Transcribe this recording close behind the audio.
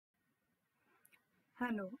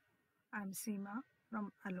Hello, I'm Seema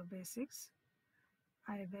from Alobasics.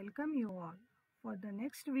 I welcome you all for the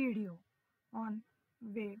next video on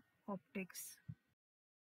wave optics.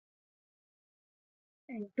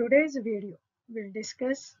 In today's video, we'll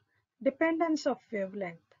discuss dependence of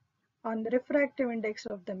wavelength on the refractive index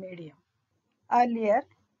of the medium. Earlier,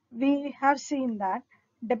 we have seen that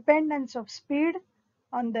dependence of speed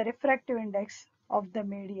on the refractive index of the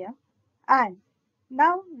medium, and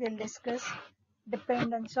now we'll discuss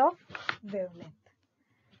dependence of wavelength.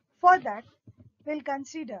 For that, we'll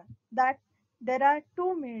consider that there are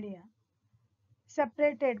two media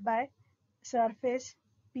separated by surface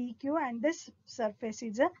PQ, and this surface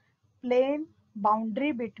is a plane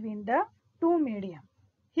boundary between the two medium.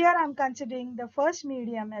 Here I am considering the first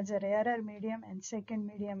medium as a rarer medium and second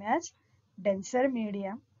medium as denser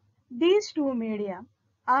medium. These two medium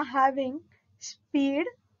are having speed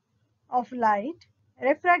of light,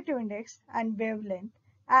 refractive index and wavelength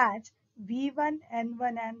as V1,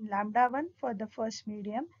 N1 and lambda 1 for the first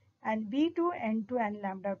medium and V2, N2 and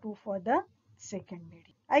lambda 2 for the second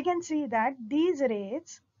medium. I can see that these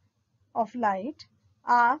rays of light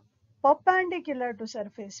are perpendicular to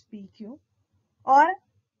surface PQ, or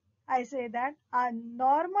I say that are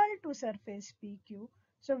normal to surface PQ.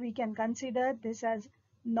 So we can consider this as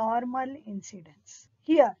normal incidence.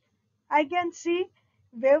 Here I can see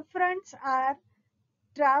wavefronts are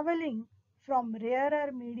traveling from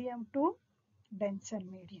rarer medium to denser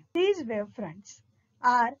medium. These wavefronts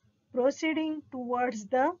are proceeding towards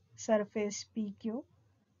the surface PQ.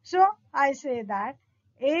 So I say that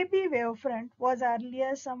AB wavefront was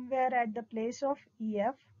earlier somewhere at the place of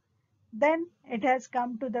EF, then it has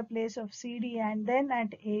come to the place of CD and then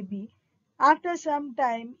at AB. After some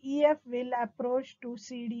time EF will approach to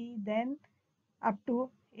CD, then up to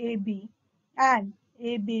AB, and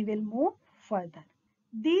AB will move further.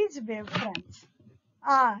 These wavefronts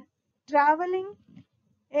are traveling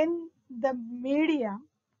in the medium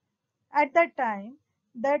at the time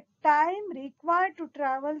required to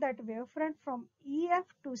travel that wavefront from EF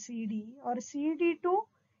to CD or CD to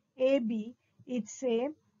AB is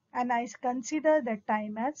same, and I consider the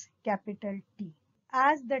time as capital T.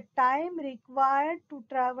 As the time required to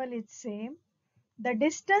travel is same, the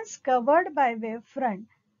distance covered by wavefront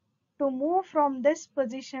to move from this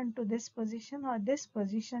position to this position or this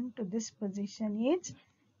position to this position is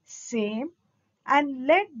same, and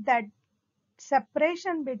let that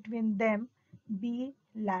separation between them be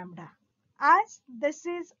lambda. As this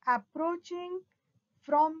is approaching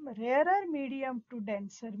from rarer medium to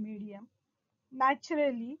denser medium,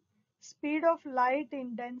 naturally speed of light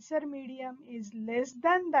in denser medium is less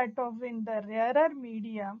than that of in the rarer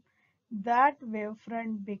medium. That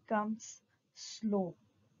wavefront becomes slow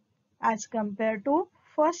as compared to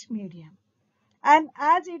first medium, and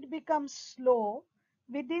as it becomes slow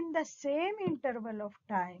within the same interval of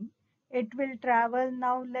time, it will travel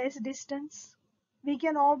now less distance. We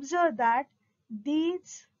can observe that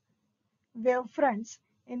these wavefronts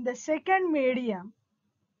in the second medium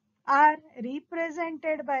are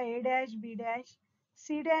represented by A dash, B dash,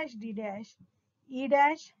 C dash, D dash, E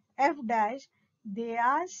dash, F dash. They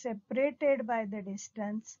are separated by the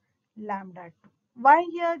distance lambda 2. Why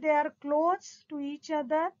here they are close to each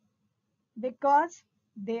other? Because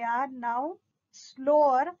they are now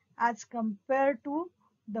slower as compared to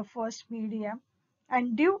the first medium,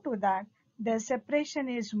 and due to that the separation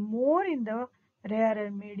is more in the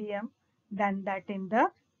rarer medium than that in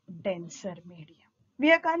the denser medium.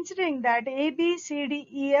 We are considering that A, B, C, D,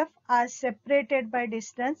 E, F are separated by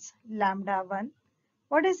distance lambda 1.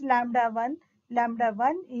 What is lambda 1? Lambda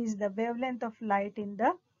 1 is the wavelength of light in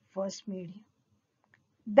the first medium.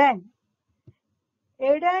 Then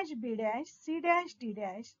A dash, B dash, C dash, D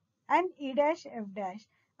dash and E dash, F dash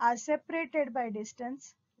are separated by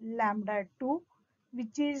distance lambda 2,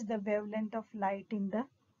 which is the wavelength of light in the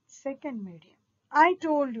second medium. I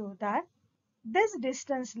told you that this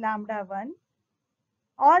distance lambda 1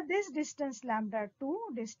 or this distance lambda 2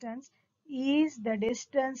 distance is the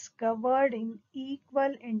distance covered in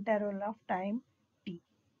equal interval of time t.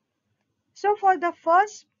 So for the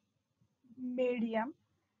first medium,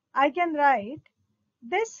 I can write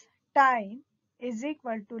this time is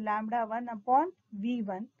equal to lambda 1 upon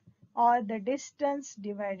V1, or the distance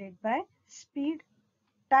divided by speed.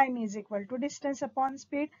 Time is equal to distance upon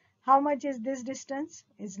speed. How much is this distance?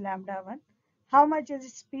 Is lambda 1. How much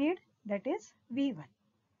is speed? That is V1.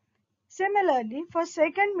 Similarly, for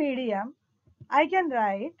second medium, I can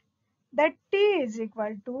write that T is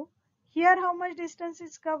equal to, here how much distance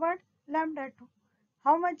is covered? Lambda 2.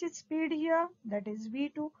 How much is speed here? That is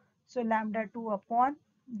V2. So lambda 2 upon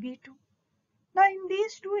V2. Now in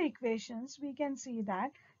these two equations, we can see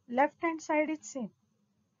that left hand side is same.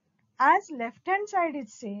 As left hand side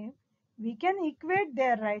is same, we can equate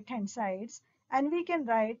their right hand sides and we can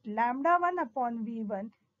write lambda 1 upon V1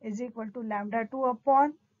 is equal to lambda 2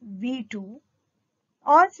 upon V2,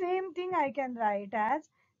 or same thing I can write as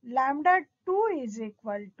lambda 2 is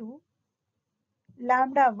equal to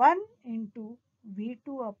lambda 1 into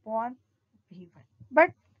V2 upon V1. But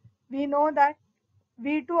we know that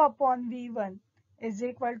V2 upon V1 is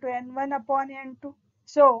equal to N1 upon N2.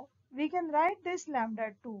 So we can write this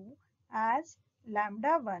lambda 2 as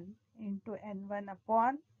lambda 1 into N1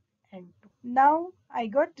 upon N2. Now I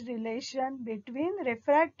got relation between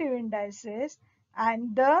refractive indices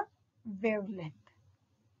and the wavelength.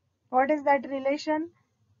 What is that relation?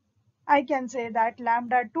 I can say that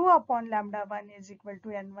lambda 2 upon lambda 1 is equal to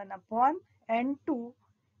N1 upon N2.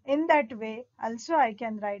 In that way, also I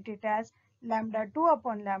can write it as lambda 2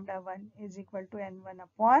 upon lambda 1 is equal to N1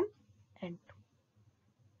 upon N2.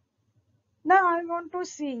 Now I want to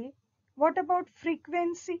see what about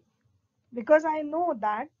frequency, because I know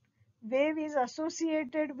that wave is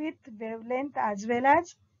associated with wavelength as well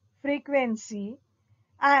as frequency,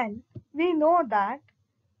 and we know that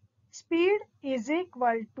speed is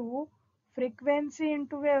equal to frequency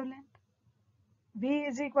into wavelength. V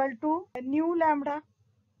is equal to nu lambda.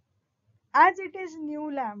 As it is nu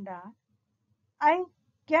lambda, I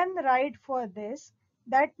can write for this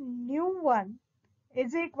that nu1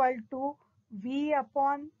 is equal to V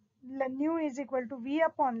upon nu is equal to V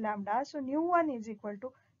upon lambda. So nu1 is equal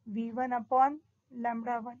to V1 upon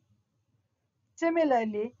lambda 1.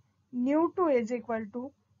 Similarly, nu2 is equal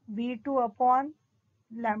to V2 upon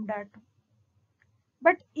lambda 2.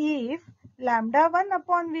 But if lambda 1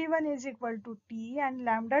 upon V1 is equal to T and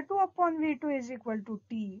lambda 2 upon V2 is equal to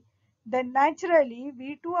T, then naturally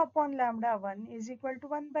V2 upon lambda 1 is equal to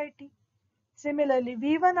 1 by T. Similarly,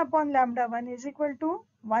 V1 upon lambda 1 is equal to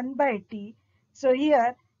 1 by T. So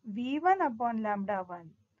here V1 upon lambda 1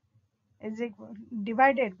 is equal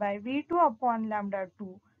divided by V2 upon lambda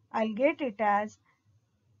 2. I'll get it as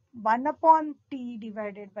 1 upon T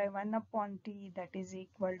divided by 1 upon T, that is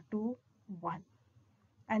equal to 1.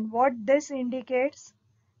 And what this indicates?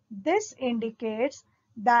 This indicates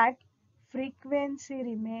that frequency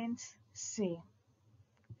remains same.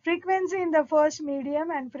 Frequency in the first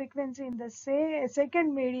medium and frequency in the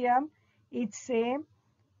second medium is same.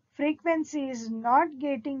 Frequency is not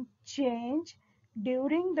getting changed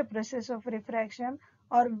during the process of refraction,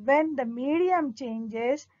 or when the medium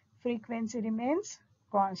changes, frequency remains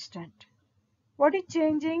constant. What is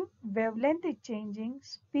changing? Wavelength is changing,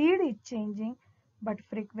 speed is changing, but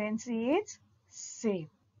frequency is same.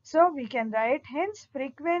 So we can write, hence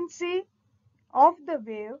frequency of the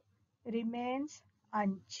wave remains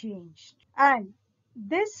unchanged. And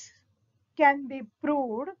this can be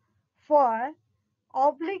proved for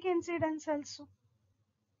oblique incidence also.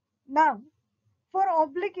 Now, for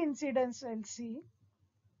oblique incidence, we'll see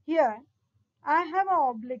here I have an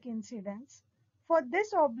oblique incidence. For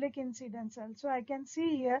this oblique incidence also, I can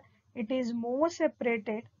see here it is more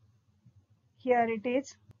separated. Here it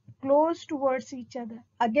is close towards each other.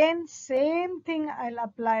 Again, same thing I'll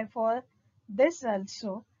apply for this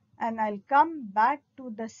also, and I'll come back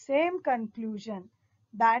to the same conclusion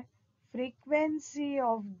that frequency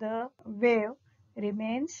of the wave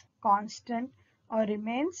remains constant or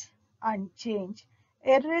remains unchanged,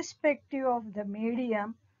 irrespective of the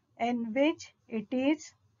medium in which it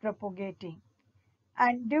is propagating.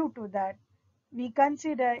 And due to that, we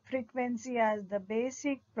consider frequency as the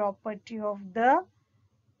basic property of the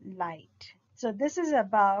light. So this is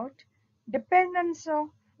about dependence of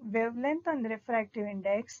wavelength on refractive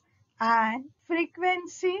index and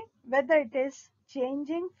frequency, whether it is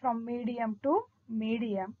changing from medium to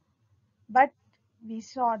medium. But we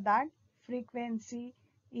saw that frequency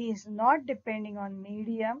is not depending on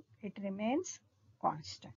medium, it remains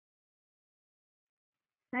constant.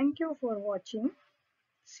 Thank you for watching.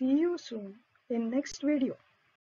 See you soon in next video.